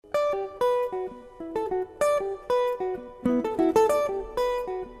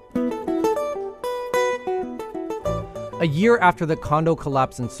A year after the condo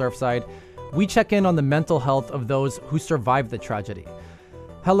collapse in Surfside, we check in on the mental health of those who survived the tragedy.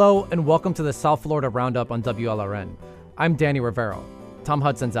 Hello, and welcome to the South Florida Roundup on WLRN. I'm Danny Rivero. Tom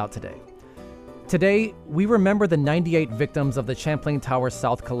Hudson's out today. Today, we remember the 98 victims of the Champlain Towers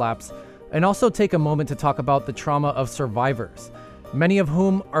South collapse and also take a moment to talk about the trauma of survivors, many of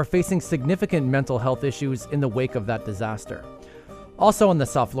whom are facing significant mental health issues in the wake of that disaster. Also on the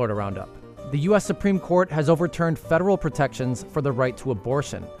South Florida Roundup, the U.S. Supreme Court has overturned federal protections for the right to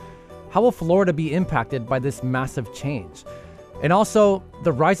abortion. How will Florida be impacted by this massive change? And also,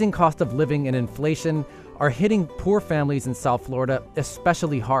 the rising cost of living and inflation are hitting poor families in South Florida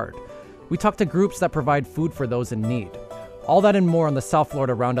especially hard. We talk to groups that provide food for those in need. All that and more on the South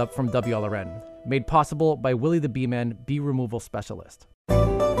Florida Roundup from WLRN, made possible by Willie the Bee-Man, bee removal specialist.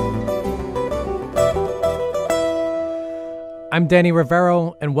 I'm Danny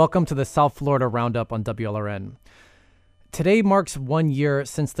Rivero, and welcome to the South Florida Roundup on WLRN. Today marks 1 year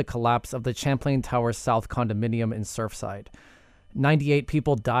since the collapse of the Champlain Towers South condominium in Surfside. 98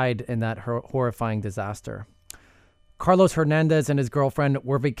 people died in that horrifying disaster. Carlos Hernandez and his girlfriend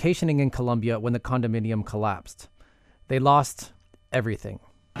were vacationing in Colombia when the condominium collapsed. They lost everything.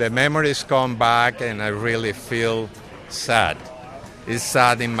 The memories come back and I really feel sad. It's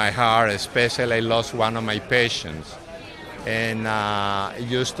sad in my heart, especially I lost one of my patients. And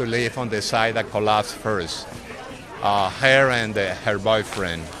used to live on the side that collapsed first, her and her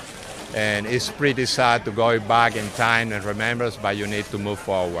boyfriend. And it's pretty sad to go back in time and remember, but you need to move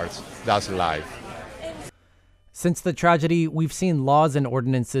forward. That's life. Since the tragedy, we've seen laws and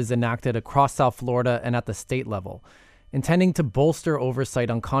ordinances enacted across South Florida and at the state level, intending to bolster oversight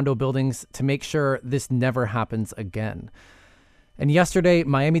on condo buildings to make sure this never happens again. And yesterday,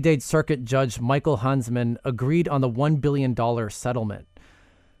 Miami-Dade Circuit Judge Michael Hansman agreed on the $1 billion settlement.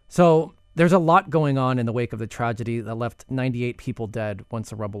 So there's a lot going on in the wake of the tragedy that left 98 people dead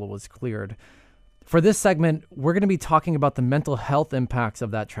once the rubble was cleared. For this segment, we're going to be talking about the mental health impacts of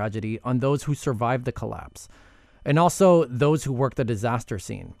that tragedy on those who survived the collapse, and also those who worked the disaster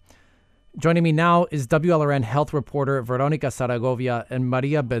scene. Joining me now is WLRN health reporter Veronica Zaragovia and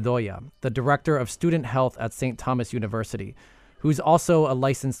Maria Bedoya, the director of student health at St. Thomas University, who's also a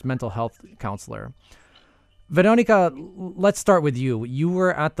licensed mental health counselor. Veronica, let's start with you. You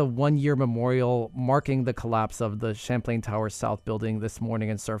were at the one-year memorial marking the collapse of the Champlain Towers South building this morning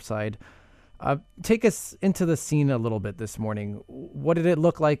in Surfside. Take us into the scene a little bit this morning. What did it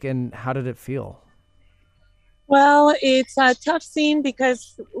look like and how did it feel? Well, it's a tough scene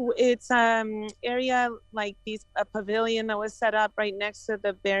because it's area like a pavilion that was set up right next to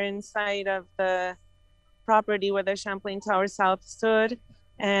the barren side of the property where the Champlain Towers South stood,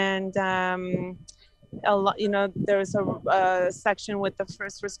 and a lot, there's a section with the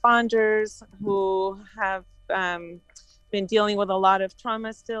first responders who have been dealing with a lot of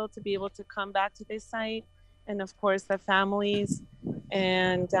trauma still to be able to come back to this site, and of course the families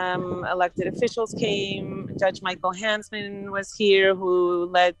and elected officials came. Judge Michael Hansman was here, who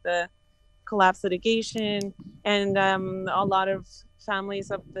led the collapse litigation, and a lot of families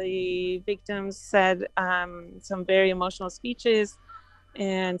of the victims said some very emotional speeches.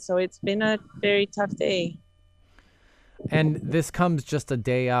 And so it's been a very tough day. And this comes just a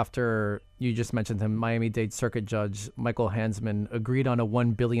day after, you just mentioned him, Miami-Dade Circuit Judge Michael Hansman agreed on a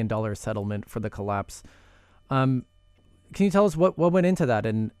 $1 billion settlement for the collapse. Can you tell us what went into that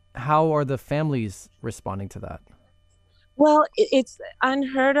and how are the families responding to that? Well, it's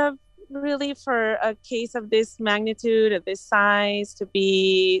unheard of, really, for a case of this magnitude, of this size, to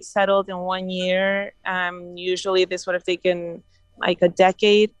be settled in 1 year. Usually this would have taken like a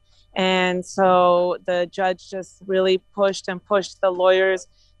decade. And so the judge just really pushed the lawyers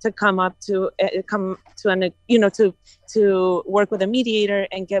to come to work with a mediator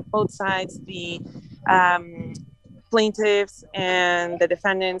and get both sides, the plaintiffs and the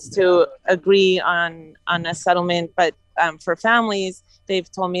defendants, to agree on a settlement. But for families,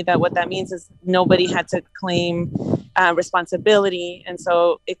 they've told me that what that means is nobody had to claim responsibility. And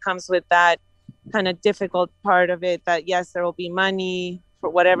so it comes with that kind of difficult part of it, that yes, there will be money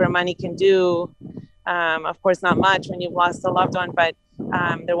for whatever money can do. Of course, not much when you've lost a loved one, but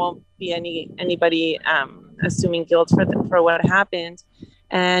there won't be anybody assuming guilt for what happened.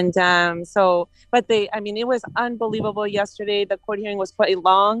 And it was unbelievable yesterday. The court hearing was quite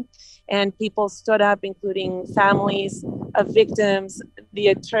long, and people stood up, including families of victims, the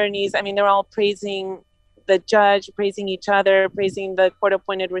attorneys. I mean, they're all praising the judge, praising each other, praising the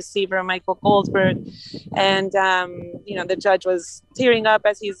court-appointed receiver, Michael Goldberg. And, the judge was tearing up,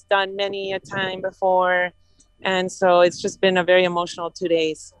 as he's done many a time before. And so it's just been a very emotional 2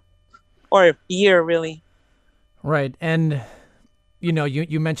 days, or year, really. Right. And,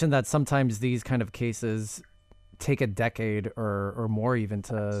 you mentioned that sometimes these kind of cases take a decade or more even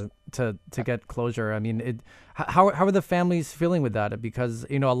to get closure. I mean, how are the families feeling with that? Because,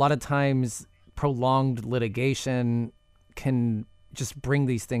 a lot of times prolonged litigation can just bring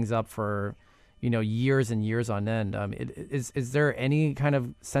these things up for, years and years on end. Is there any kind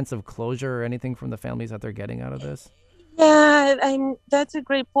of sense of closure or anything from the families that they're getting out of this? Yeah, that's a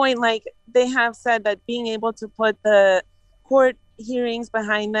great point. Like they have said that being able to put the court hearings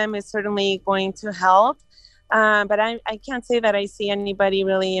behind them is certainly going to help. But I can't say that I see anybody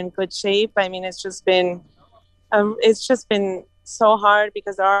really in good shape. I mean, it's just been so hard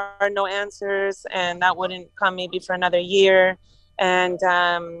because there are no answers, and that wouldn't come maybe for another year. And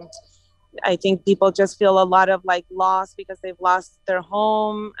I think people just feel a lot of like loss because they've lost their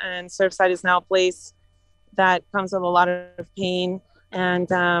home, and Surfside is now a place that comes with a lot of pain. And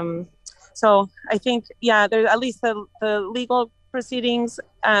so I think, yeah, there's at least the legal proceedings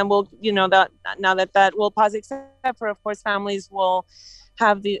will, that now that will pause, except for, of course, families will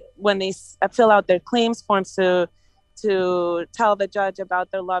have when they fill out their claims forms to tell the judge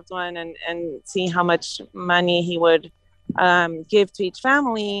about their loved one and see how much money he would give to each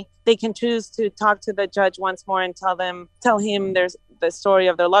family. They can choose to talk to the judge once more and tell him there's the story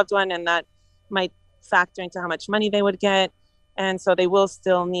of their loved one, and that might factor into how much money they would get. And so they will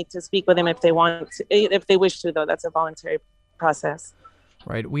still need to speak with him if they wish to, though. That's a voluntary process.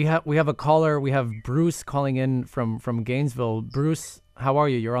 Right. We have a caller. We have Bruce calling in from Gainesville. Bruce, how are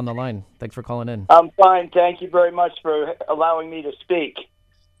you? You're on the line. Thanks for calling in. I'm fine. Thank you very much for allowing me to speak.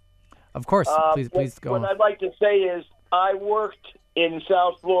 Of course. Please go on. What I'd like to say is I worked in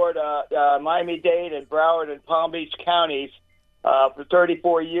South Florida, Miami-Dade and Broward and Palm Beach counties for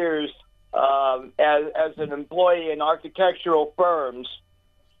 34 years as an employee in architectural firms.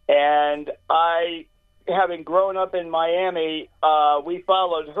 And having grown up in Miami, we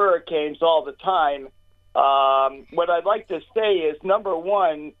followed hurricanes all the time. What I'd like to say is, number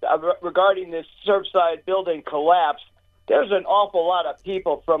one, regarding this Surfside building collapse, there's an awful lot of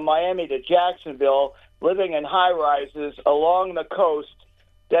people from Miami to Jacksonville living in high-rises along the coast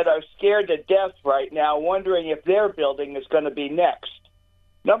that are scared to death right now, wondering if their building is going to be next.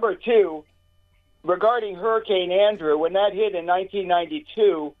 Number two, regarding Hurricane Andrew, when that hit in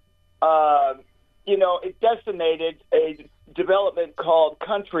 1992, it decimated a development called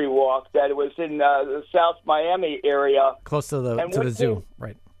Country Walk that was in the South Miami area. Close to the zoo,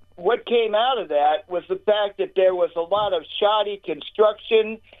 right. What came out of that was the fact that there was a lot of shoddy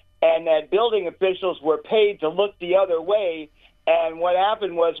construction and that building officials were paid to look the other way. And what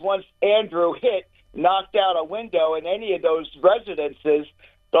happened was once Andrew hit, knocked out a window in any of those residences,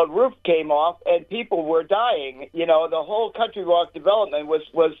 the roof came off and people were dying. The whole Country Walk development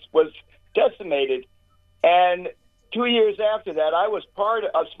was decimated. And 2 years after that, I was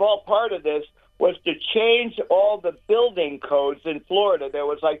a small part of this was to change all the building codes in Florida. There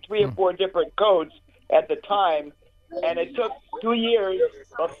was like 3 or 4 different codes at the time. And it took 2 years,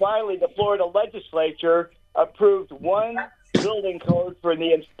 but finally the Florida legislature approved one building code for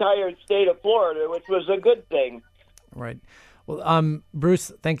the entire state of Florida, which was a good thing. Right. Well,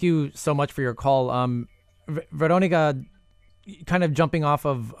 Bruce, thank you so much for your call. Veronica, kind of jumping off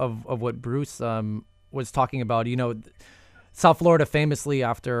of what Bruce was talking about, South Florida famously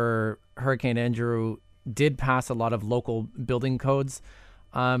after Hurricane Andrew did pass a lot of local building codes.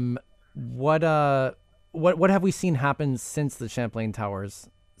 What have we seen happen since the Champlain Towers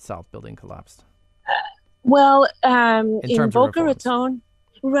South building collapsed? Well, in Boca reforms. Raton,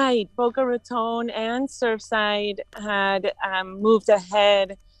 right, Boca Raton and Surfside had moved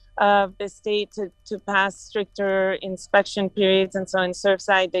ahead of the state to pass stricter inspection periods. And so in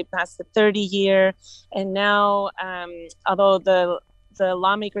Surfside, they passed the 30-year. And now, although the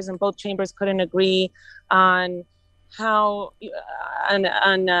lawmakers in both chambers couldn't agree on how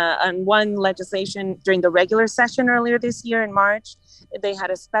on one legislation during the regular session earlier this year in March, they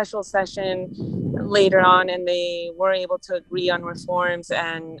had a special session later on, and they were able to agree on reforms.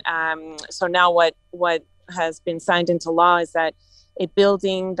 And so now what has been signed into law is that a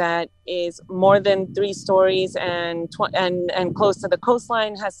building that is more than 3 stories and close to the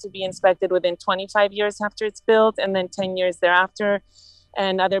coastline has to be inspected within 25 years after it's built, and then 10 years thereafter.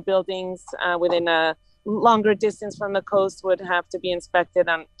 And other buildings within a longer distance from the coast would have to be inspected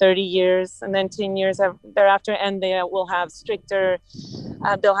on 30 years and then 10 years thereafter. And they will have stricter,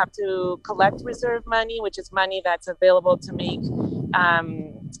 they'll have to collect reserve money, which is money that's available to make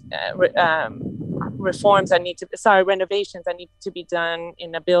renovations that need to be done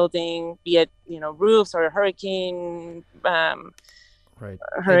in a building, be it, roofs or hurricane Right.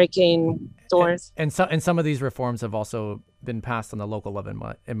 hurricane doors. And some of these reforms have also been passed on the local level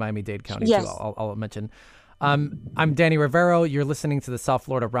in Miami-Dade County too. Yes. I'll mention. I'm Danny Rivero. You're listening to the South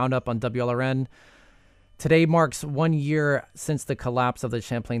Florida Roundup on WLRN. Today marks 1 year since the collapse of the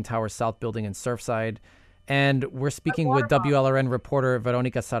Champlain Towers South Building in Surfside. And we're speaking with WLRN reporter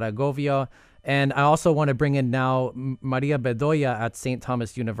Veronica Saragovia. And I also want to bring in now Maria Bedoya at St.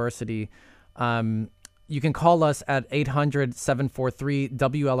 Thomas University. You can call us at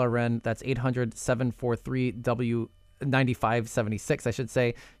 800-743-WLRN. That's 800-743-9576, I should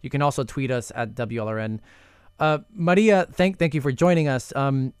say. You can also tweet us at WLRN. Maria, thank you for joining us.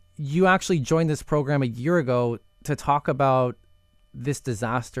 You actually joined this program a year ago to talk about this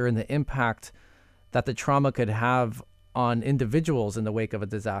disaster and the impact that the trauma could have on individuals in the wake of a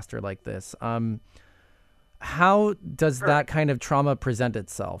disaster like this. How does that kind of trauma present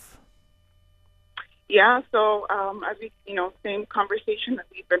itself? Yeah, so as we, same conversation that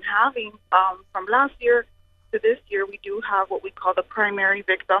we've been having from last year to this year, we do have what we call the primary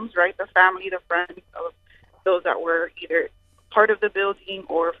victims, right? The family, the friends of those that were either part of the building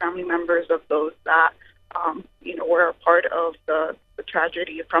or family members of those that, were a part of the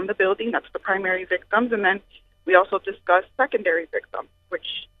tragedy from the building. That's the primary victims. And then we also discuss secondary victims,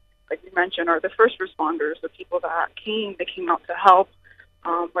 which, like we mentioned, are the first responders, the people that came out to help,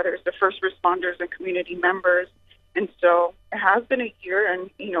 whether it's the first responders and community members. And so it has been a year, and,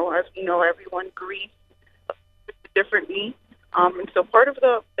 as we know, everyone grieves differently. And so part of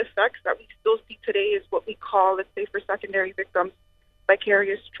the effects that we still see today is what we call, let's say, for secondary victims,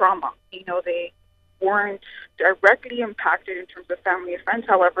 vicarious trauma. They weren't directly impacted in terms of family and friends.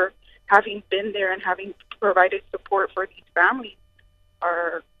 However, having been there and having provided support for these families,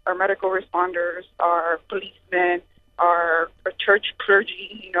 our medical responders, our policemen, our church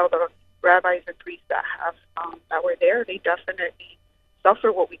clergy, the rabbis and priests that have that were there, they definitely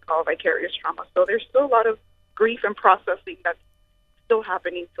suffer what we call vicarious trauma. So there's still a lot of grief and processing that's still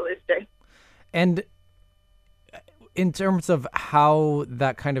happening to this day. And in terms of how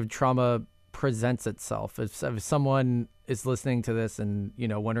that kind of trauma presents itself, if someone is listening to this and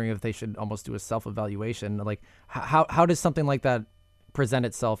wondering if they should almost do a self-evaluation, like how does something like that present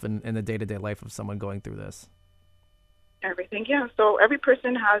itself in the day-to-day life of someone going through this? Everything, yeah. So every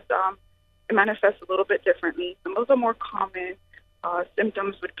person has it manifests a little bit differently. Some of the more common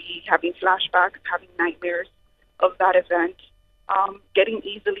symptoms would be having flashbacks, having nightmares of that event, getting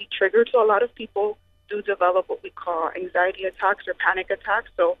easily triggered. So a lot of people do develop what we call anxiety attacks or panic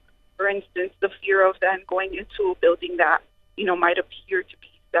attacks. So, for instance, the fear of then going into a building that, might appear to be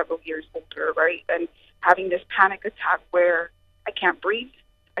several years older, right? And having this panic attack where I can't breathe.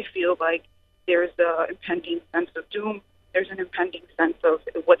 I feel like there's an impending sense of doom. There's an impending sense of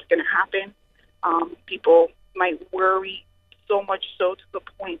what's going to happen. People might worry so much so to the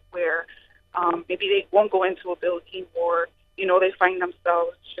point where maybe they won't go into a building, or, they find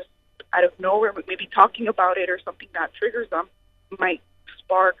themselves just out of nowhere, maybe talking about it, or something that triggers them might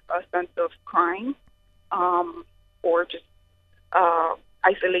spark a sense of crying, or just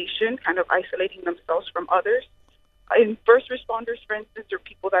isolation, kind of isolating themselves from others. In first responders, for instance, or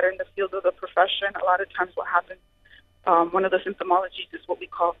people that are in the field of the profession, a lot of times what happens, one of the symptomologies is what we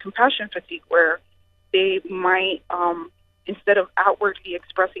call compassion fatigue, where they might, instead of outwardly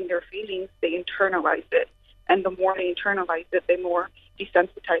expressing their feelings, they internalize it. And the more they internalize it, the more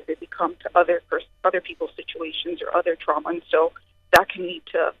desensitized they become to other people's situations or other trauma. And so that can lead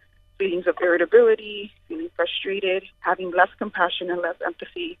to feelings of irritability, feeling frustrated, having less compassion and less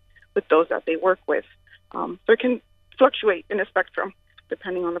empathy with those that they work with. So it can fluctuate in a spectrum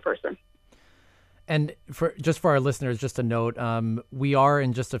depending on the person. And for our listeners, just a note, we are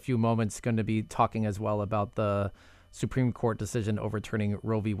in just a few moments going to be talking as well about the Supreme Court decision overturning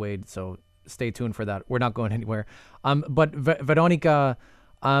Roe v. Wade. So stay tuned for that. We're not going anywhere. But Veronica,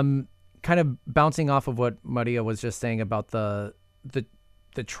 kind of bouncing off of what Maria was just saying about the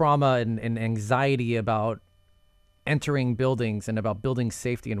trauma and anxiety about entering buildings and about building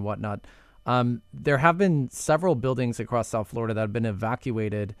safety and whatnot. There have been several buildings across South Florida that have been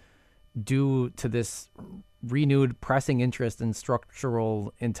evacuated due to this renewed pressing interest in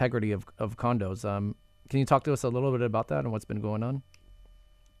structural integrity of condos. Can you talk to us a little bit about that and what's been going on?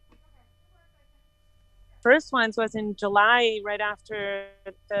 First ones was in July, right after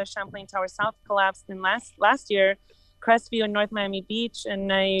the Champlain Towers South collapsed in last year, Crestview in North Miami Beach.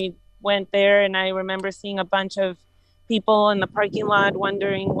 And I went there and I remember seeing a bunch of people in the parking lot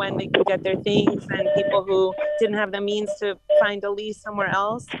wondering when they could get their things, and people who didn't have the means to find a lease somewhere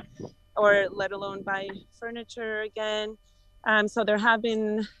else, or let alone buy furniture again. So there have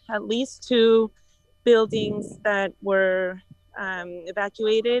been at least 2 buildings that were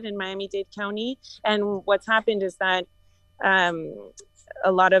evacuated in Miami-Dade County. And what's happened is that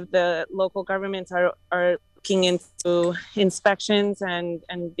a lot of the local governments are looking into inspections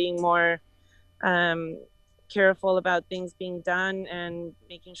and being more careful about things being done and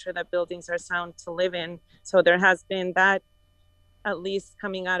making sure that buildings are sound to live in. So there has been that, at least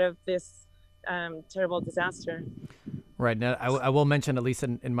coming out of this terrible disaster. Right. Now, I will mention, at least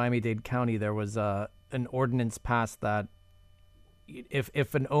in Miami-Dade County, there was an ordinance passed that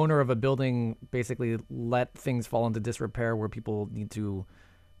if an owner of a building basically let things fall into disrepair where people need to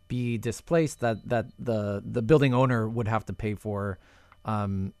be displaced, that the building owner would have to pay for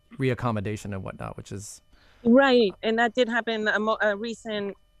reaccommodation and whatnot, which is... Right. And that did happen. A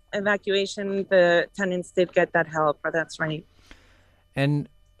recent evacuation, the tenants did get that help. That's right. And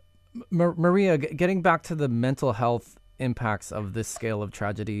Maria, getting back to the mental health impacts of this scale of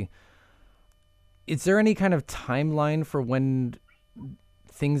tragedy, is there any kind of timeline for when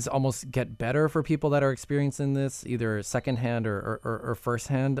things almost get better for people that are experiencing this, either secondhand or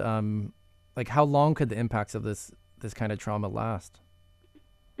firsthand? Like, how long could the impacts of this kind of trauma last?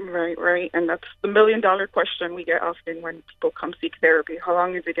 Right. And that's the $1 million question we get often when people come seek therapy. How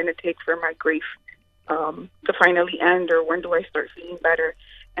long is it going to take for my grief to finally end, or when do I start feeling better?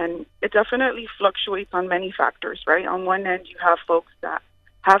 And it definitely fluctuates on many factors, right? On one end, you have folks that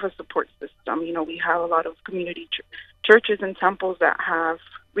have a support system. You know, we have a lot of community churches and temples that have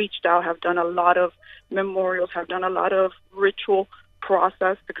reached out, have done a lot of memorials, have done a lot of ritual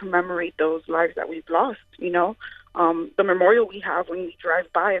process to commemorate those lives that we've lost, you know. The memorial we have, when we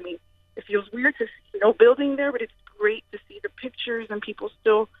drive by, I mean, it feels weird to see no building there, but it's great to see the pictures and people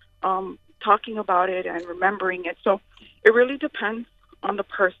still talking about it and remembering it. So it really depends on the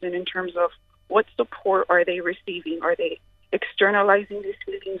person in terms of what support are they receiving. Are they externalizing these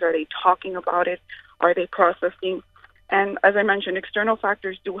feelings? Are they talking about it? Are they processing? And as I mentioned, external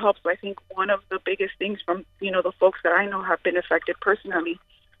factors do help. So I think one of the biggest things from, you know, the folks that I know have been affected personally,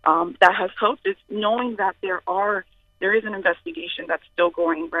 that has helped is knowing that there is an investigation that's still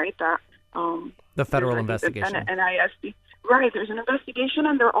going, right? That the federal investigation. NISD. Right, there's an investigation,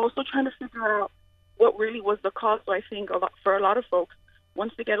 and they're also trying to figure out what really was the cause. So I think for a lot of folks,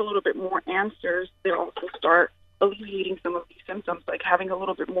 once they get a little bit more answers, they'll also start alleviating some of these symptoms, like having a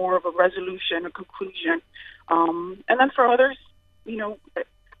little bit more of a resolution, a conclusion. And then for others, you know,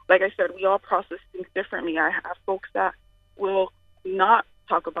 like I said, we all process things differently. I have folks that will not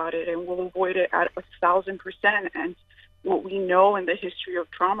talk about it and will avoid it at 1,000%. And what we know in the history of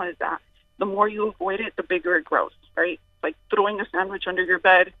trauma is that the more you avoid it, the bigger it grows, right? Like throwing a sandwich under your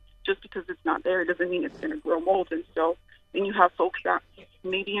bed, just because it's not there doesn't mean it's going to grow mold. And so then you have folks that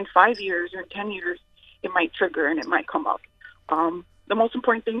maybe in 5 years or in 10 years, it might trigger and it might come up. The most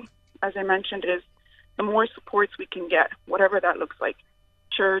important thing, as I mentioned, is the more supports we can get, whatever that looks like,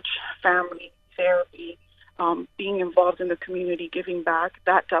 church, family, therapy, being involved in the community, giving back,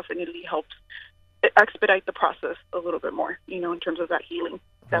 that definitely helps expedite the process a little bit more, you know, in terms of that healing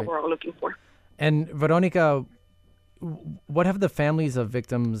that we're all looking for. And Veronica, what have the families of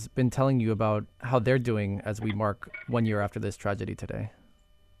victims been telling you about how they're doing as we mark 1 year after this tragedy today?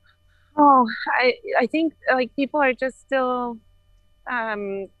 Oh, I think like people are just still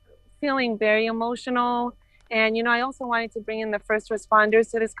feeling very emotional. And, you know, I also wanted to bring in the first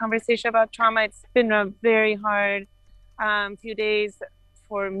responders to this conversation about trauma. It's been a very hard few days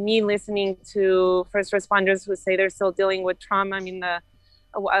for me listening to first responders who say they're still dealing with trauma. I mean,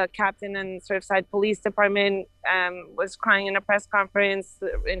 a captain in Surfside Police Department was crying in a press conference,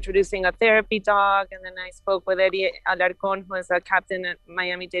 introducing a therapy dog. And then I spoke with Eddie Alarcon, who is a captain at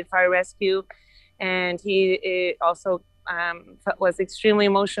Miami-Dade Fire Rescue. And he also was extremely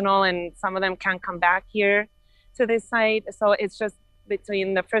emotional, and some of them can't come back here to this site. So it's just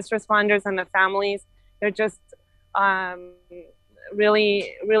between the first responders and the families, they're just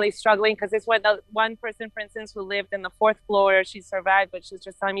really, really struggling, because it's what the one person, for instance, who lived in the 4th floor, she survived, but she's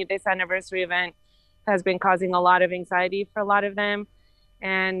just telling me this anniversary event has been causing a lot of anxiety for a lot of them.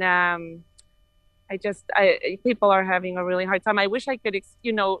 And people are having a really hard time. I wish I could,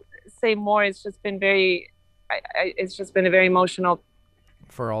 say more. It's just been it's just been a very emotional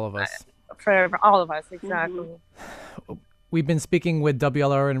for all of us. For all of us, exactly. Mm-hmm. We've been speaking with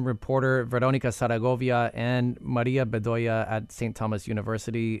WLRN reporter Veronica Saragovia and Maria Bedoya at St. Thomas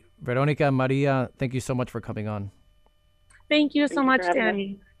University. Veronica, Maria, thank you so much for coming on. Thank you so much,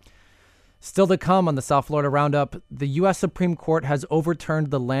 Danny. Still to come on the South Florida Roundup, the U.S. Supreme Court has overturned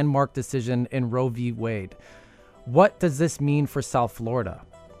the landmark decision in Roe v. Wade. What does this mean for South Florida?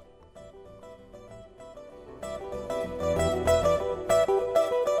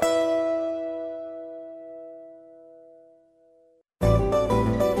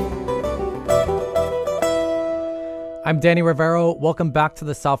 I'm Danny Rivero. Welcome back to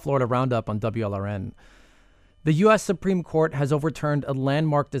the South Florida Roundup on WLRN. The U.S. Supreme Court has overturned a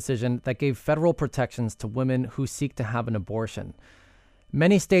landmark decision that gave federal protections to women who seek to have an abortion.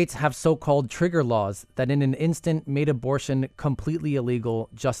 Many states have so-called trigger laws that in an instant made abortion completely illegal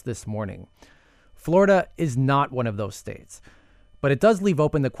just this morning. Florida is not one of those states, but it does leave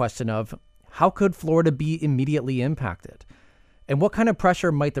open the question of how could Florida be immediately impacted? And what kind of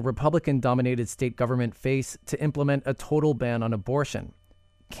pressure might the Republican-dominated state government face to implement a total ban on abortion?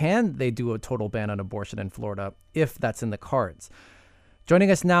 Can they do a total ban on abortion in Florida if that's in the cards?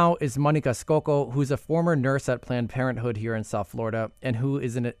 Joining us now is Monica Scocco, who's a former nurse at Planned Parenthood here in South Florida and who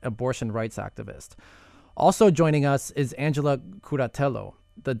is an abortion rights activist. Also joining us is Angela Curatello,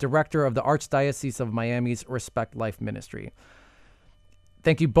 the director of the Archdiocese of Miami's Respect Life Ministry.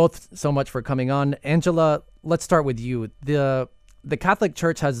 Thank you both so much for coming on. Angela, let's start with you. The Catholic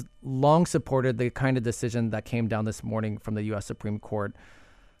Church has long supported the kind of decision that came down this morning from the U.S. Supreme Court.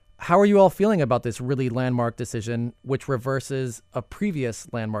 How are you all feeling about this really landmark decision, which reverses a previous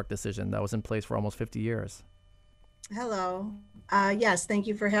landmark decision that was in place for almost 50 years? Hello. Yes, thank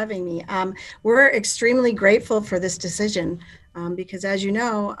you for having me. We're extremely grateful for this decision because, as you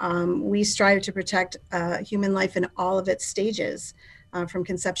know, we strive to protect human life in all of its stages, from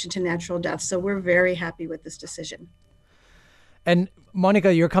conception to natural death. So we're very happy with this decision. And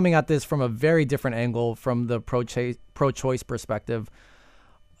Monica, you're coming at this from a very different angle from the pro-choice perspective.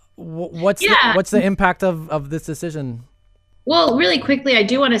 What's the impact of this decision? Well, really quickly, I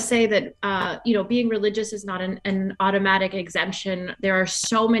do want to say that, being religious is not an automatic exemption. There are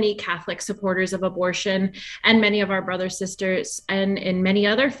so many Catholic supporters of abortion, and many of our brothers, sisters, and in many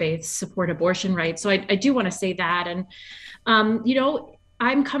other faiths support abortion rights. So I do want to say that. And,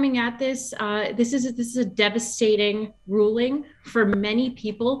 I'm coming at this. This is a devastating ruling for many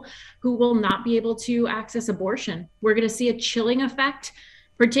people who will not be able to access abortion. We're going to see a chilling effect,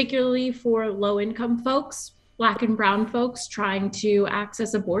 particularly for low-income folks, Black and brown folks trying to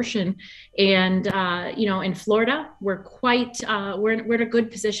access abortion. And, in Florida, we're in a good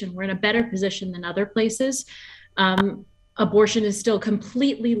position. We're in a better position than other places. Abortion is still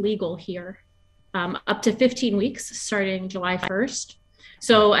completely legal here, up to 15 weeks starting July 1st.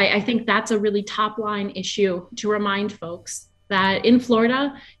 So I think that's a really top line issue to remind folks that in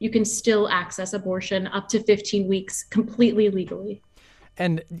Florida, you can still access abortion up to 15 weeks completely legally.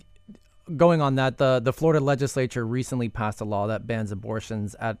 And going on that, the Florida legislature recently passed a law that bans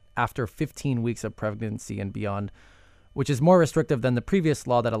abortions after 15 weeks of pregnancy and beyond, which is more restrictive than the previous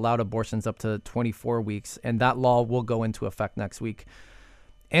law that allowed abortions up to 24 weeks. And that law will go into effect next week.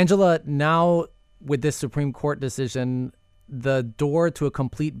 Angela, now with this Supreme Court decision, the door to a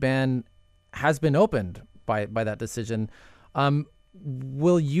complete ban has been opened by that decision.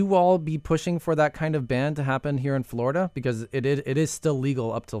 Will you all be pushing for that kind of ban to happen here in Florida? Because it is still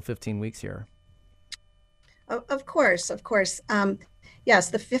legal up till 15 weeks here. Of course. Yes,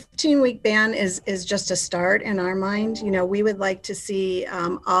 the 15-week ban is just a start in our mind. We would like to see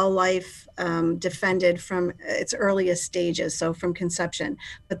all life defended from its earliest stages, so from conception.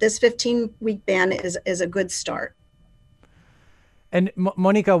 But this 15-week ban is a good start. And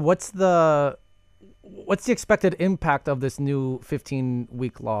Monica, what's the expected impact of this new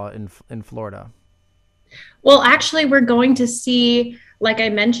 15-week law in Florida? Well, actually, we're going to see, like I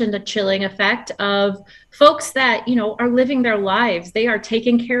mentioned, a chilling effect of folks that, are living their lives. They are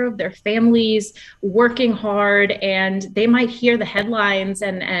taking care of their families, working hard, and they might hear the headlines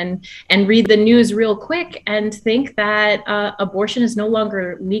and read the news real quick and think that abortion is no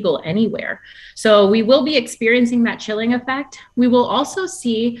longer legal anywhere. So we will be experiencing that chilling effect. We will also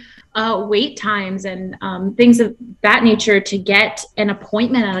see wait times and things of that nature to get an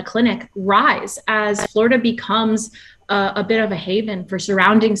appointment at a clinic rise as Florida becomes a bit of a haven for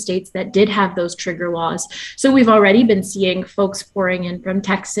surrounding states that did have those trigger laws. So we've already been seeing folks pouring in from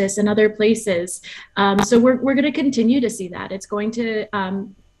Texas and other places. So we're going to continue to see that. It's going to,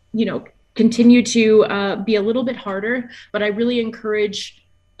 continue to be a little bit harder, but I really encourage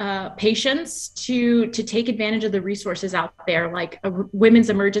patients to take advantage of the resources out there, like a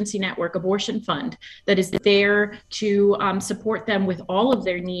Women's Emergency Network abortion fund that is there to support them with all of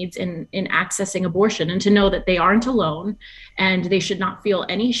their needs in accessing abortion, and to know that they aren't alone and they should not feel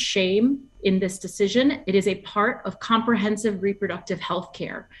any shame in this decision. It is a part of comprehensive reproductive health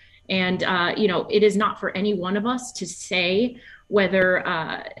care. And, it is not for any one of us to say whether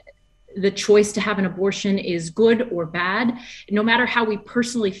the choice to have an abortion is good or bad. No matter how we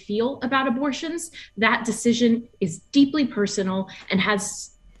personally feel about abortions, that decision is deeply personal and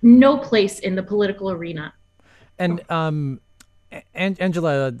has no place in the political arena. And And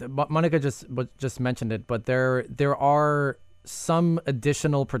Angela, Monica just mentioned it, but there are some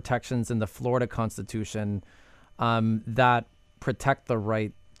additional protections in the Florida Constitution that protect the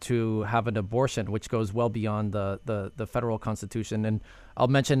right to have an abortion, which goes well beyond the federal Constitution. And I'll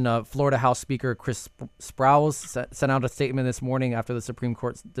mention Florida House Speaker Chris Sprouse sent out a statement this morning after the Supreme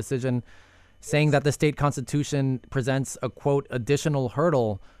Court's decision, saying that the state constitution presents a, quote, additional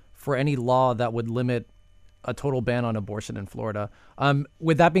hurdle for any law that would limit a total ban on abortion in Florida.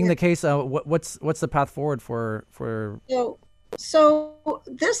 With that being the case, what's the path forward for? So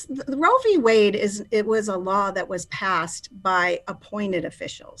the Roe v. Wade was a law that was passed by appointed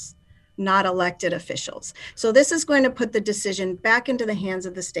officials, not elected officials. So this is going to put the decision back into the hands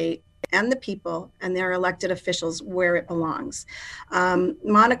of the state and the people and their elected officials where it belongs.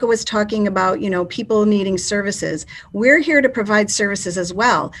 Monica was talking about, people needing services. We're here to provide services as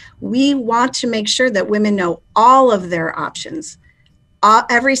well. We want to make sure that women know all of their options.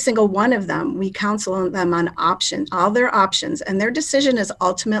 Every single one of them, we counsel them on all their options, and their decision is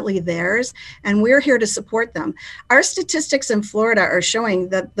ultimately theirs, and we're here to support them. Our statistics in Florida are showing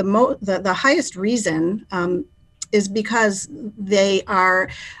that the highest reason is because they are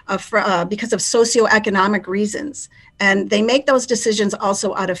because of socioeconomic reasons, and they make those decisions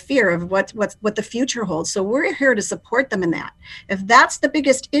also out of fear of what the future holds. So we're here to support them in that. If that's the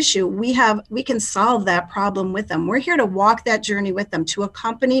biggest issue, we can solve that problem with them. We're here to walk that journey with them, to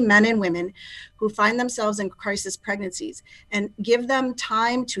accompany men and women who find themselves in crisis pregnancies and give them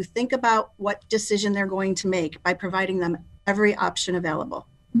time to think about what decision they're going to make by providing them every option available.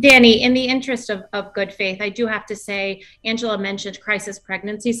 Danny, in the interest of good faith, I do have to say, Angela mentioned crisis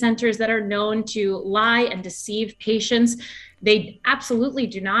pregnancy centers that are known to lie and deceive patients. They absolutely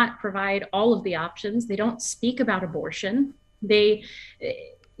do not provide all of the options. They don't speak about abortion. They,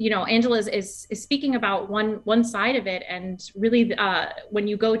 Angela is speaking about one side of it. And really, when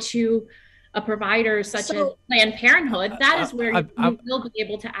you go to a provider such as Planned Parenthood, that is where you will be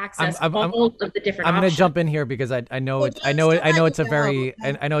able to access all of the different options. I'm going to jump in here because I know it's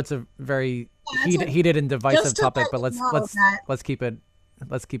a very heated and divisive topic, but let's keep it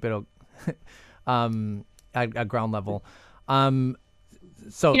at ground level.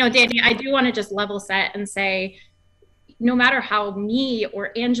 So Danny, I do want to just level set and say, no matter how me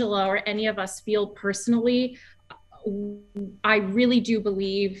or Angela or any of us feel personally, I really do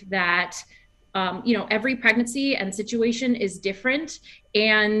believe that every pregnancy and situation is different,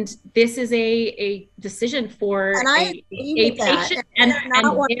 and this is a decision for a patient and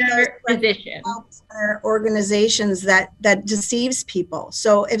their physician. Organizations that deceives people.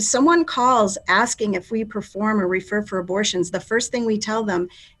 So if someone calls asking if we perform or refer for abortions, the first thing we tell them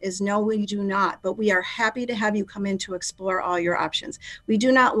is no, we do not, but we are happy to have you come in to explore all your options. We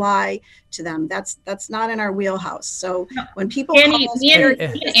do not lie to them. That's not in our wheelhouse. So when people Danny, me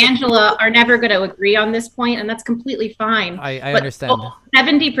and Angela are never going to agree on this point, and that's completely fine. I understand.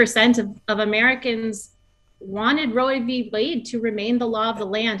 70% of Americans wanted Roe v. Wade to remain the law of the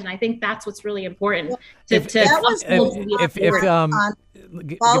land, and I think that's what's really important. Give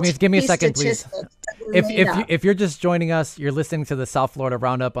me a second, please. If you're just joining us, you're listening to the South Florida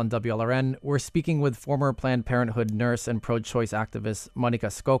Roundup on WLRN. We're speaking with former Planned Parenthood nurse and pro-choice activist Monica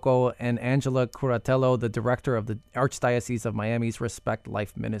Scocco and Angela Curatello, the director of the Archdiocese of Miami's Respect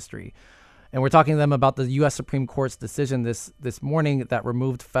Life Ministry. And we're talking to them about the U.S. Supreme Court's decision this morning that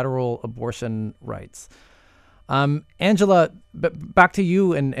removed federal abortion rights. Angela, back to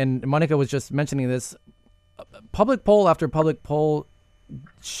you, and Monica was just mentioning this. Public poll after public poll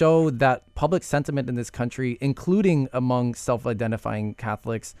showed that public sentiment in this country, including among self-identifying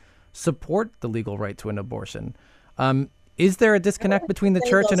Catholics, support the legal right to an abortion. Is there a disconnect between the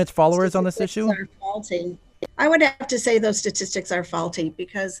church and its followers on this issue? I would have to say those statistics are faulty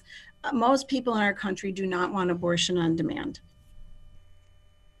because most people in our country do not want abortion on demand.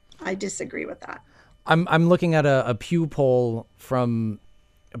 I disagree with that. I'm looking at a Pew poll from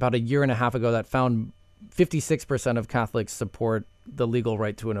about a year and a half ago that found 56% of Catholics support the legal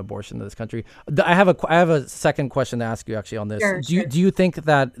right to an abortion in this country. I have a second question to ask you actually on this. Sure. Do you think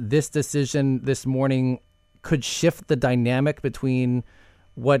that this decision this morning could shift the dynamic between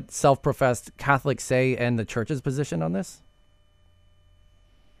what self-professed Catholics say and the church's position on this?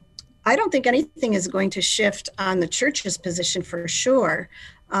 I don't think anything is going to shift on the church's position for sure.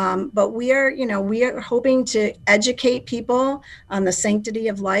 But we are hoping to educate people on the sanctity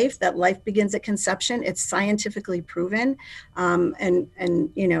of life, that life begins at conception. It's scientifically proven.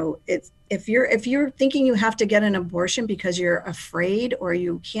 If you're thinking you have to get an abortion because you're afraid or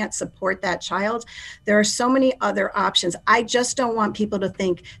you can't support that child, there are so many other options. I just don't want people to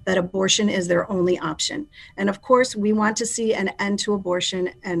think that abortion is their only option. And of course, we want to see an end to abortion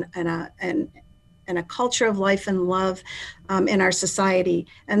and a culture of life and love in our society.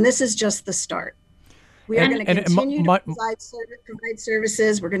 And this is just the start. We are going to continue to provide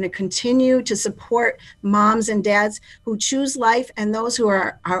services. We're going to continue to support moms and dads who choose life and those who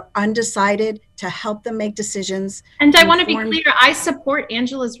are undecided, to help them make decisions. And I want to be clear, I support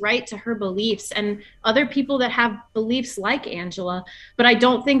Angela's right to her beliefs and other people that have beliefs like Angela, but I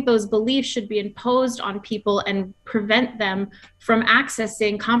don't think those beliefs should be imposed on people and prevent them from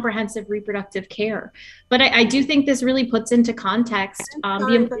accessing comprehensive reproductive care. But I do think this really puts into context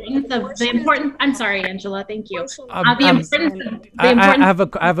the importance of the important. I'm sorry, Angela. Thank you.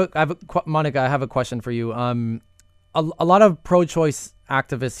 Monica, I have a question for you. A lot of pro-choice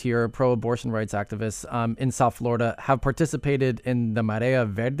activists here, pro-abortion rights activists in South Florida, have participated in the Marea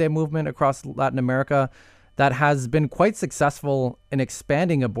Verde movement across Latin America that has been quite successful in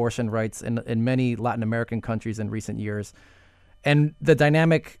expanding abortion rights in many Latin American countries in recent years. And the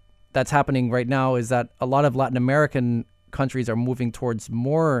dynamic that's happening right now is that a lot of Latin American countries are moving towards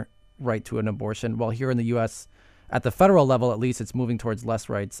more right to an abortion, while here in the U.S., at the federal level, at least, it's moving towards less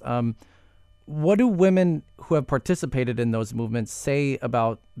rights. What do women who have participated in those movements say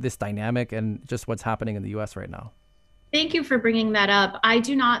about this dynamic and just what's happening in the U.S. right now? Thank you for bringing that up. I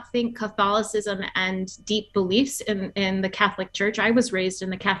do not think Catholicism and deep beliefs in the Catholic Church, I was raised in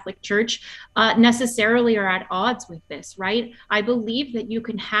the Catholic Church, necessarily are at odds with this, right? I believe that you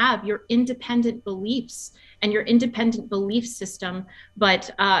can have your independent beliefs and your independent belief system, but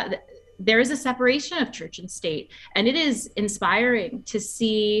there is a separation of church and state, and it is inspiring to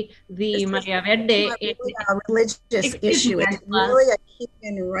see the Marea Verde. It's a religious issue. It's really a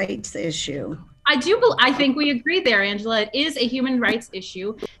human rights issue. I think we agree there, Angela. It is a human rights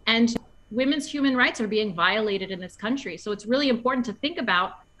issue, and women's human rights are being violated in this country. So it's really important to think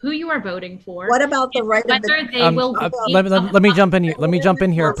about who you are voting for. What about the right of the... Let me jump in here. Let me jump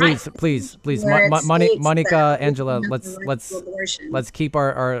in here, please. Monica, Angela, let's keep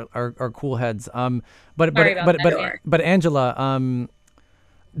our cool heads. But Angela,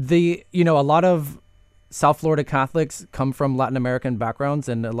 a lot of South Florida Catholics come from Latin American backgrounds,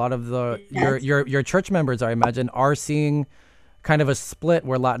 and a lot of your church members, I imagine, are seeing kind of a split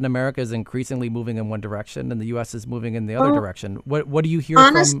where Latin America is increasingly moving in one direction and the U.S. is moving in the other direction. What do you hear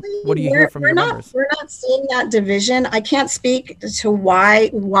from your members? We're not seeing that division. I can't speak to why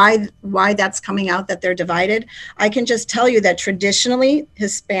that's coming out, that they're divided. I can just tell you that traditionally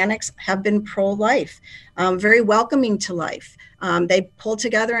Hispanics have been pro-life, very welcoming to life. They pull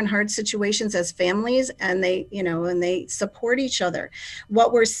together in hard situations as families, and they support each other.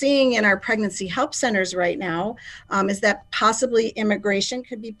 What we're seeing in our pregnancy help centers right now is that possibly immigration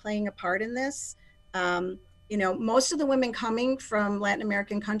could be playing a part in this. Most of the women coming from Latin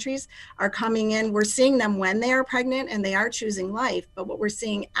American countries are coming in. We're seeing them when they are pregnant and they are choosing life. But what we're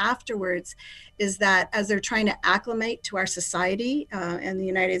seeing afterwards is that as they're trying to acclimate to our society in the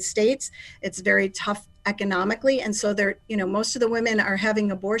United States, it's very tough economically. And so most of the women are having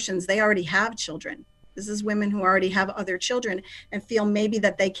abortions. They already have children. This is women who already have other children and feel maybe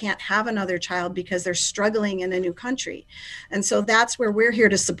that they can't have another child because they're struggling in a new country. And so that's where we're here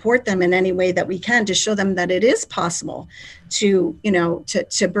to support them in any way that we can, to show them that it is possible to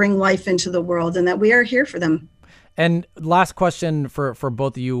bring life into the world, and that we are here for them. And last question for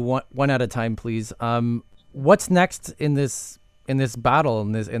both of you, one at a time, please. What's next in this battle,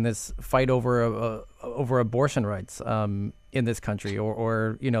 in this fight over abortion rights in this country,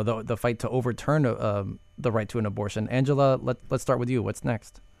 or the fight to overturn the right to an abortion? Angela, let's start with you. What's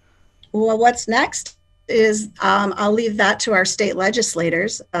next? Well, what's next is I'll leave that to our state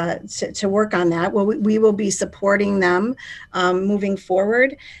legislators to work on that. Well, we will be supporting them moving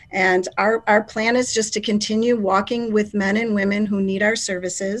forward. And our plan is just to continue walking with men and women who need our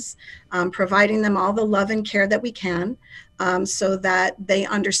services, providing them all the love and care that we can, so that they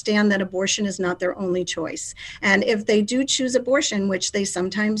understand that abortion is not their only choice. And if they do choose abortion, which they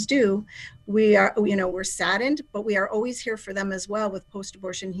sometimes do, we're saddened, but we are always here for them as well with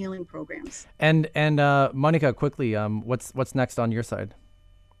post-abortion healing programs. And Monica, quickly, what's next on your side?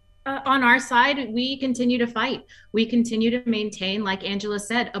 On our side, we continue to fight. We continue to maintain, like Angela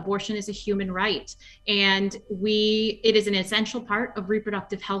said, abortion is a human right, and it is an essential part of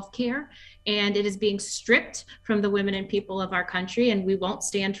reproductive health care, and it is being stripped from the women and people of our country, and we won't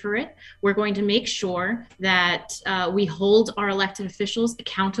stand for it. We're going to make sure that we hold our elected officials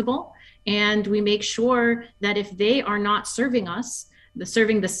accountable, and we make sure that if they are not serving us,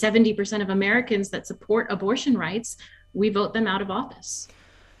 serving the 70% of Americans that support abortion rights, we vote them out of office.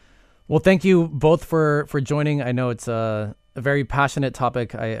 Well, thank you both for joining. I know it's a very passionate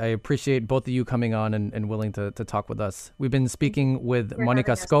topic. I appreciate both of you coming on and willing to talk with us. We've been speaking with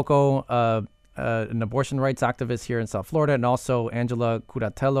Monica Scocco, an abortion rights activist here in South Florida, and also Angela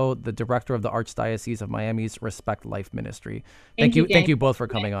Curatello, the director of the Archdiocese of Miami's Respect Life Ministry. Thank you both for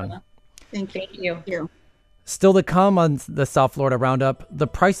coming on. Thank you. Still to come on the South Florida Roundup, the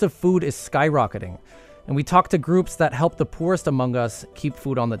price of food is skyrocketing. And we talk to groups that help the poorest among us keep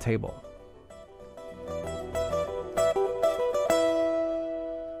food on the table.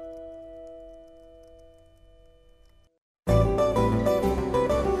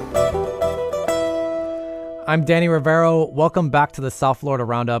 I'm Danny Rivero. Welcome back to the South Florida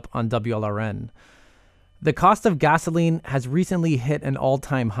Roundup on WLRN. The cost of gasoline has recently hit an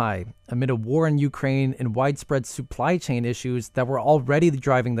all-time high amid a war in Ukraine and widespread supply chain issues that were already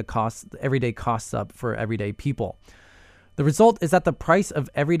driving the everyday costs up for everyday people. The result is that the price of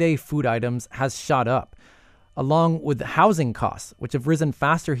everyday food items has shot up, along with housing costs, which have risen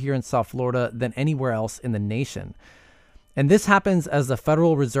faster here in South Florida than anywhere else in the nation. And this happens as the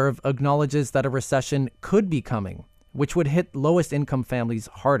Federal Reserve acknowledges that a recession could be coming, which would hit lowest income families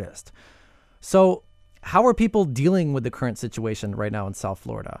hardest. So, how are people dealing with the current situation right now in South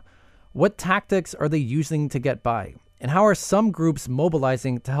Florida? What tactics are they using to get by? And how are some groups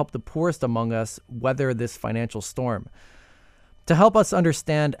mobilizing to help the poorest among us weather this financial storm? To help us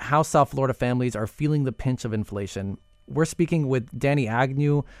understand how South Florida families are feeling the pinch of inflation, we're speaking with Danny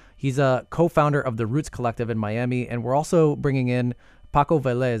Agnew. He's a co-founder of the Roots Collective in Miami, and we're also bringing in Paco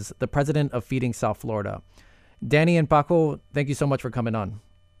Velez, the president of Feeding South Florida. Danny and Paco, thank you so much for coming on.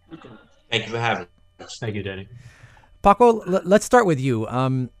 Thank you for having me. Thank you, Danny. Paco, let's start with you.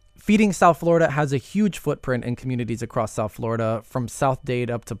 Feeding South Florida has a huge footprint in communities across South Florida, from South Dade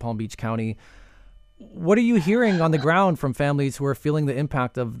up to Palm Beach County. What are you hearing on the ground from families who are feeling the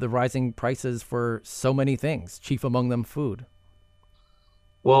impact of the rising prices for so many things, chief among them food?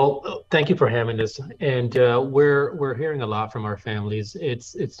 Well, thank you for having this. And we're hearing a lot from our families.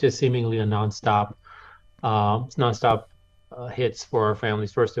 It's just seemingly a nonstop hits for our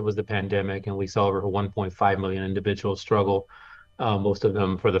families. First, it was the pandemic, and we saw over 1.5 million individuals struggle, most of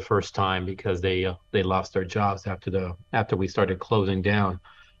them for the first time because they lost their jobs after we started closing down.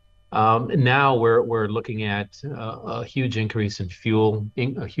 Now we're looking at a huge increase in fuel,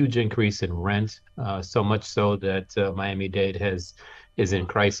 a huge increase in rent, so much so that Miami-Dade is in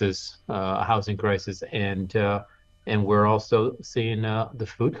crisis, a housing crisis, and we're also seeing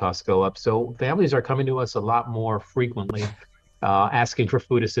the food costs go up. So families are coming to us a lot more frequently, asking for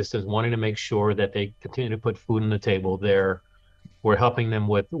food assistance, wanting to make sure that they continue to put food on the table. We're helping them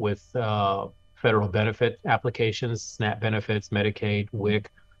with federal benefit applications, SNAP benefits, Medicaid, WIC.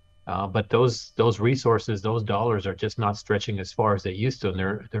 But those resources, those dollars are just not stretching as far as they used to,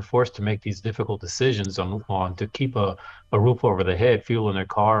 and they're forced to make these difficult decisions on to keep a roof over the head, fuel in their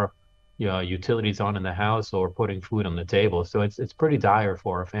car, utilities on in the house, or putting food on the table. So it's pretty dire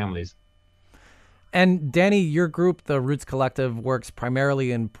for our families. And Danny, your group, the Roots Collective, works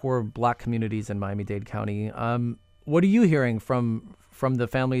primarily in poor Black communities in Miami-Dade County. What are you hearing from the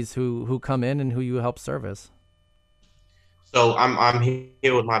families who come in and who you help service? So I'm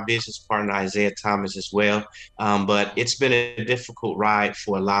here with my business partner, Isaiah Thomas, as well. But it's been a difficult ride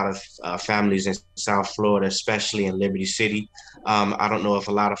for a lot of families in South Florida, especially in Liberty City. I don't know if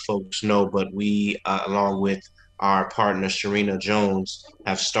a lot of folks know, but we, along with our partner, Sharina Jones,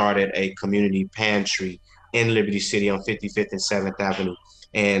 have started a community pantry in Liberty City on 55th and 7th Avenue.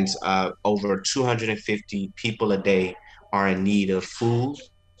 And over 250 people a day are in need of food,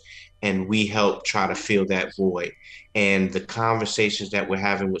 and we help try to fill that void. And the conversations that we're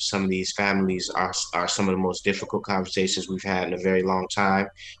having with some of these families are some of the most difficult conversations we've had in a very long time.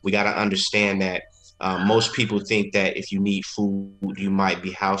 We got to understand that most people think that if you need food, you might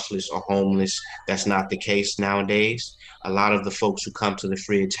be houseless or homeless. That's not the case nowadays. A lot of the folks who come to the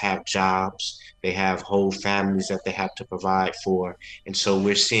fridge have jobs. They have whole families that they have to provide for. And so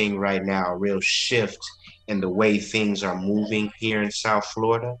we're seeing right now a real shift in the way things are moving here in South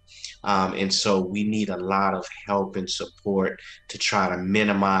Florida. And so we need a lot of help and support to try to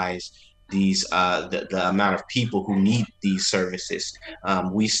minimize these the amount of people who need these services.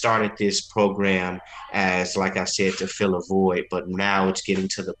 We started this program as, like I said, to fill a void, but now it's getting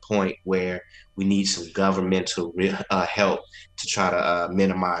to the point where we need some governmental help to try to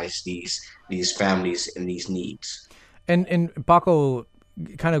minimize these families and these needs. And Paco,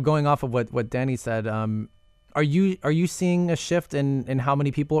 kind of going off of what Danny said, are you seeing a shift in how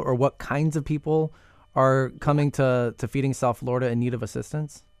many people or what kinds of people are coming to Feeding South Florida in need of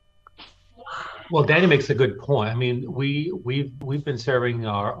assistance? Well, Danny makes a good point. I mean, we've been serving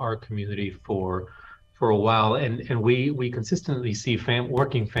our community for a while, and we consistently see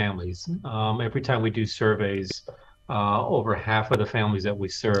working families. Every time we do surveys, over half of the families that we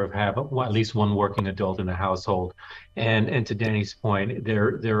serve have at least one working adult in the household. And to Danny's point,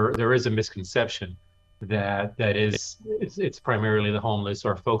 there is a misconception that it's primarily the homeless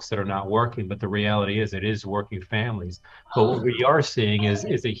or folks that are not working, but the reality is it is working families. But what we are seeing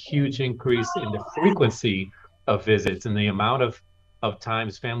is a huge increase in the frequency of visits and the amount of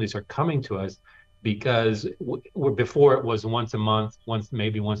times families are coming to us, because before it was once a month,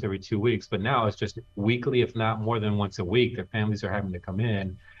 maybe once every 2 weeks, but now it's just weekly, if not more than once a week, that families are having to come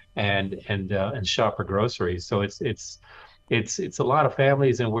in and shop for groceries. So it's a lot of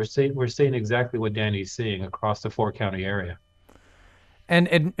families, and we're seeing exactly what Danny's seeing across the 4-county area.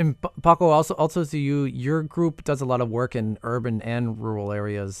 And Paco, also to you, your group does a lot of work in urban and rural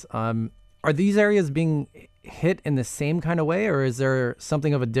areas. Are these areas being hit in the same kind of way, or is there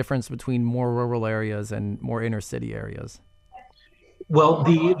something of a difference between more rural areas and more inner city areas? Well,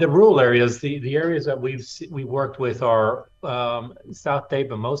 the rural areas, the areas that we worked with are South Bay,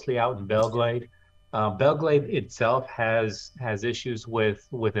 but mostly out in Belglade. Belglade itself has issues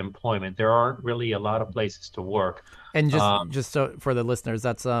with employment. There aren't really a lot of places to work. And just so for the listeners,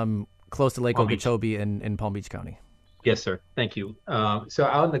 that's close to Lake Okeechobee in Palm Beach County. Yes, sir. Thank you. So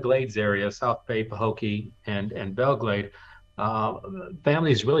out in the Glades area, South Bay, Pahokee, and Belglade,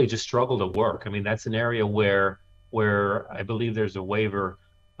 families really just struggle to work. I mean, that's an area where I believe there's a waiver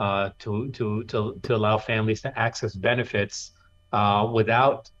to allow families to access benefits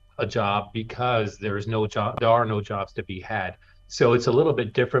without a job, because there are no jobs to be had. So it's a little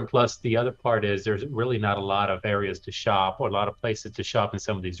bit different. Plus, the other part is there's really not a lot of areas to shop or a lot of places to shop in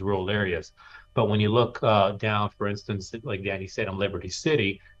some of these rural areas. But when you look down, for instance, like Danny said, in Liberty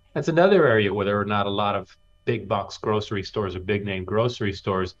City, that's another area where there are not a lot of big box grocery stores or big name grocery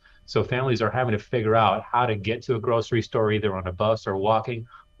stores. So families are having to figure out how to get to a grocery store, either on a bus or walking,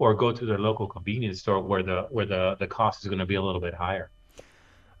 or go to their local convenience store where the cost is going to be a little bit higher.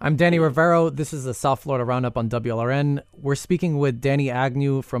 I'm Danny Rivero. This is the South Florida Roundup on WLRN. We're speaking with Danny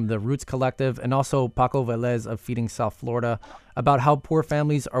Agnew from the Roots Collective and also Paco Velez of Feeding South Florida about how poor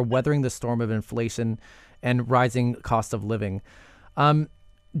families are weathering the storm of inflation and rising cost of living.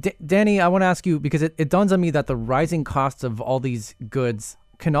 Danny, I want to ask you, because it dawns on me that the rising costs of all these goods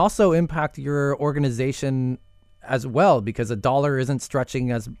can also impact your organization as well, because a dollar isn't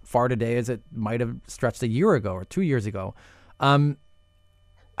stretching as far today as it might have stretched a year ago or 2 years ago.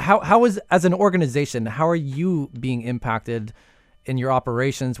 How is, as an organization, how are you being impacted in your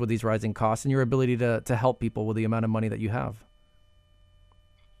operations with these rising costs and your ability to help people with the amount of money that you have?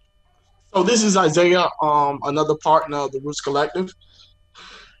 So this is Isaiah, another partner of the Roots Collective.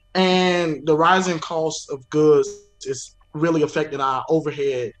 And the rising cost of goods is really affecting our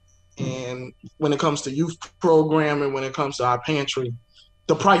overhead. And when it comes to youth programming, when it comes to our pantry,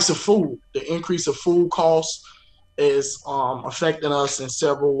 the price of food, the increase of food costs is affecting us in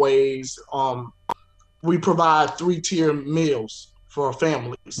several ways. We provide 3-tier meals for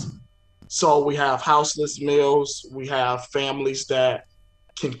families. So we have houseless meals, we have families that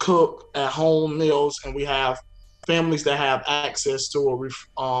can cook at home meals, and we have families that have access to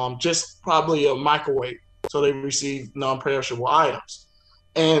just probably a microwave, so they receive non-perishable items.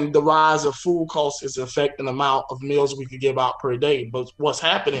 And the rise of food costs is affecting the amount of meals we could give out per day. But what's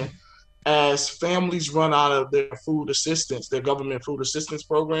happening, as families run out of their food assistance, their government food assistance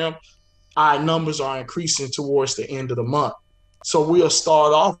program, our numbers are increasing towards the end of the month. So we'll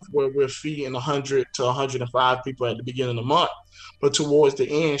start off where we're feeding 100 to 105 people at the beginning of the month. But towards the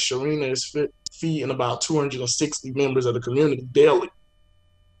end, Sharina is feeding about 260 members of the community daily.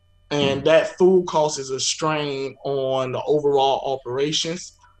 And that food cost is a strain on the overall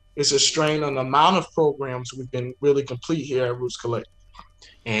operations. It's a strain on the amount of programs we can really complete here at Roots Collective.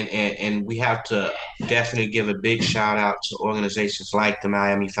 And we have to definitely give a big shout out to organizations like the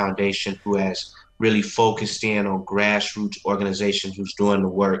Miami Foundation, who has really focused in on grassroots organizations who's doing the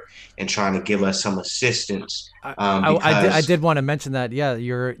work and trying to give us some assistance. I did want to mention that, yeah,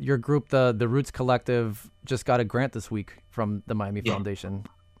 your group, the Roots Collective, just got a grant this week from the Miami Foundation.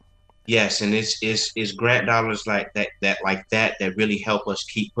 Yes, and it's grant dollars like that really help us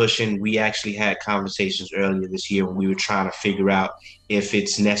keep pushing. We actually had conversations earlier this year when we were trying to figure out if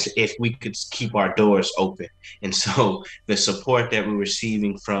we could keep our doors open. And so the support that we're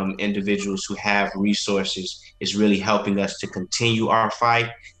receiving from individuals who have resources is really helping us to continue our fight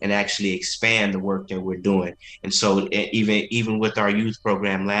and actually expand the work that we're doing. And so even with our youth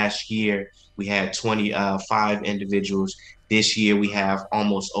program last year, we had 25 individuals. This year, we have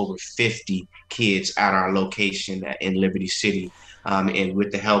almost over 50 kids at our location in Liberty City. And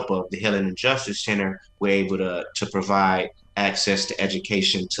with the help of the Healing and Justice Center, we're able to provide access to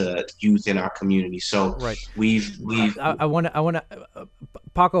education to youth in our community. So Right. we've I want to,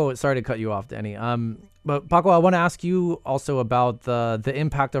 Paco, sorry to cut you off, Danny. But Paco, I want to ask you also about the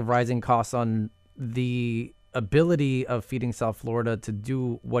impact of rising costs on the ability of Feeding South Florida to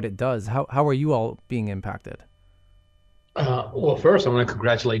do what it does. How are you all being impacted? Well, first, I want to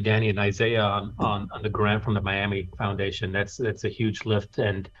congratulate Danny and Isaiah on the grant from the Miami Foundation. That's a huge lift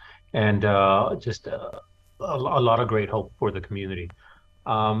and just a lot of great hope for the community.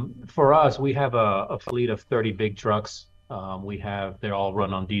 For us, we have a fleet of 30 big trucks. They're all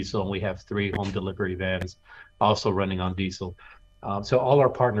run on diesel, and we have 3 home delivery vans also running on diesel. So all our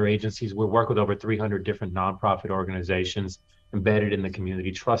partner agencies, we work with over 300 different nonprofit organizations embedded in the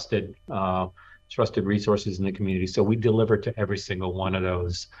community, trusted resources in the community. So we deliver to every single one of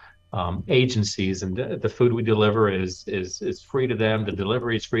those agencies, and the food we deliver is free to them. The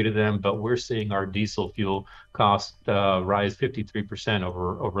delivery is free to them, but we're seeing our diesel fuel cost rise 53%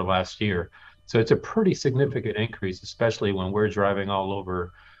 over last year. So it's a pretty significant increase, especially when we're driving all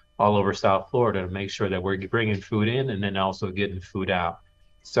over South Florida to make sure that we're bringing food in and then also getting food out.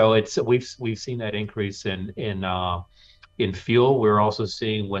 So we've seen that increase in fuel. We're also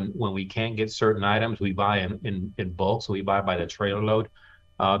seeing when we can't get certain items, we buy in bulk, so we buy by the trailer load.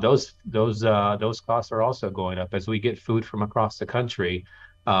 Those costs are also going up as we get food from across the country,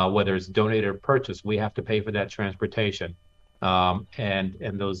 whether it's donated or purchased. We have to pay for that transportation, and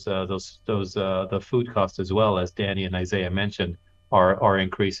the food costs, as well as Danny and Isaiah mentioned, are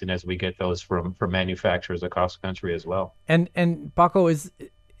increasing as we get those from manufacturers across the country as well. And Paco, is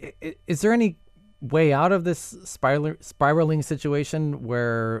there any way out of this spiraling situation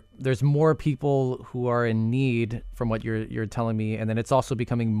where there's more people who are in need, from what you're telling me, and then it's also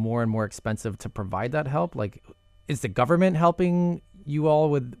becoming more and more expensive to provide that help? Like, is the government helping you all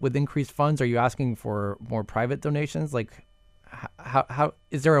with increased funds? Are you asking for more private donations? Like, how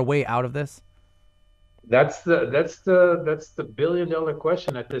is there a way out of this? That's the billion-dollar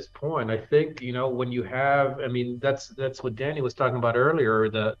question at this point. I think, when you have, I mean, that's what Danny was talking about earlier,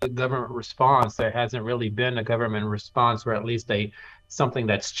 the government response. There hasn't really been a government response, or at least something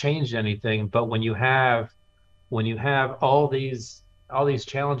that's changed anything. But when you have all these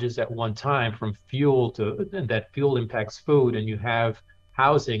challenges at one time, from fuel and that fuel impacts food, and you have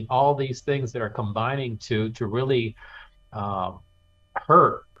housing, all these things that are combining to really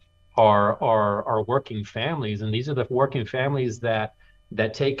hurt our working families. And these are the working families that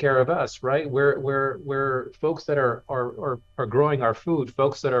take care of us, right? We're folks that are growing our food,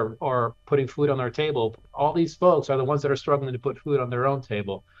 folks that are putting food on our table. All these folks are the ones that are struggling to put food on their own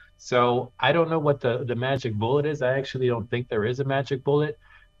table. So I don't know what the magic bullet is. I actually don't think there is a magic bullet.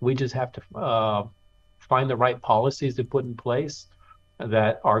 We just have to find the right policies to put in place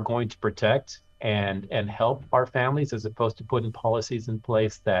that are going to protect and help our families, as opposed to putting policies in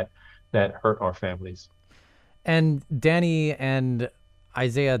place that hurt our families. And Danny and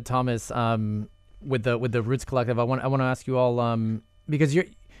Isaiah Thomas, with the Roots Collective, I want to ask you all, because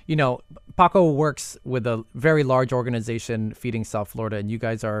Paco works with a very large organization, Feeding South Florida, and you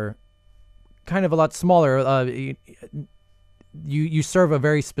guys are kind of a lot smaller. You serve a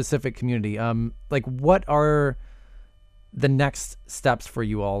very specific community. Like, what are the next steps for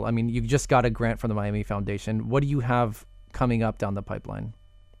you all? I mean, you just got a grant from the Miami Foundation. What do you have coming up down the pipeline?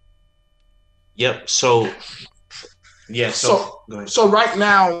 Yep. So right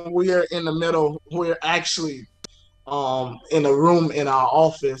now we're in the middle. We're actually in a room in our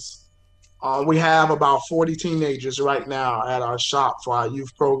office. We have about 40 teenagers right now at our shop for our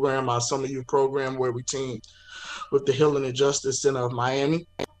youth program, our summer youth program, where we team with the Healing and Justice Center of Miami.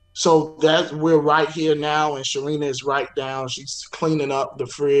 So that we're right here now, and Sharina is right down. She's cleaning up the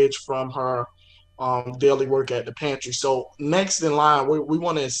fridge from her daily work at the pantry. So next in line, we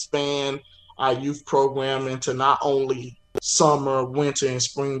want to expand our youth program into not only summer, winter, and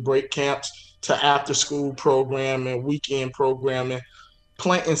spring break camps, to after-school programming, weekend programming,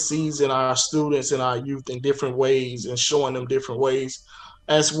 planting seeds in our students and our youth in different ways and showing them different ways,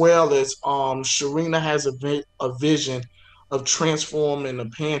 as well as Sharina has a vision of transforming the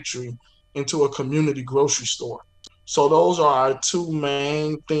pantry into a community grocery store. So those are our two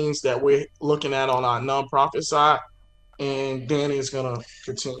main things that we're looking at on our nonprofit side, and Danny is gonna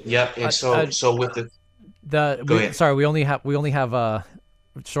continue. Yep. And so with the go ahead. Sorry, we only have a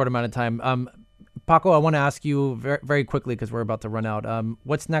short amount of time. Paco, I want to ask you very, very quickly because we're about to run out.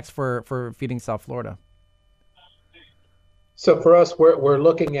 What's next for Feeding South Florida? So for us, we're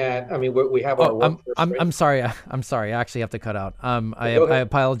looking at. I mean, we have our. I'm sorry. I'm sorry. I actually have to cut out. I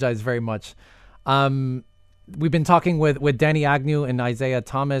apologize very much. We've been talking with Danny Agnew and Isaiah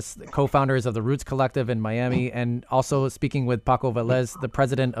Thomas, co-founders of the Roots Collective in Miami, and also speaking with Paco Velez, the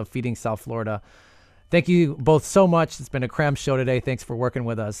president of Feeding South Florida. Thank you both so much. It's been a cram show today. Thanks for working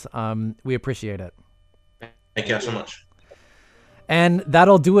with us. We appreciate it. Thank you so much. And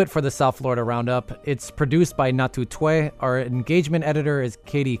that'll do it for the South Florida Roundup. It's produced by Natu Twe. Our engagement editor is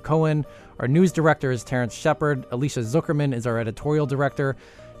Katie Cohen. Our news director is Terrence Shepard. Alicia Zuckerman is our editorial director.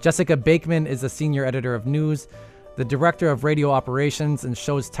 Jessica Bakeman is the senior editor of news. The director of radio operations and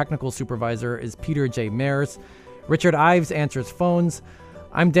show's technical supervisor is Peter J. Mayers. Richard Ives answers phones.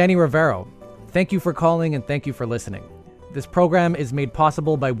 I'm Danny Rivero. Thank you for calling and thank you for listening. This program is made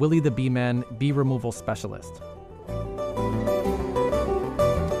possible by Willie the Bee Man, bee removal specialist.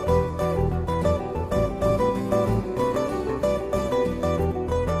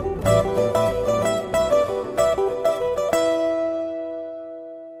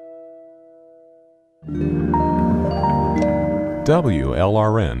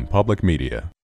 WLRN Public Media.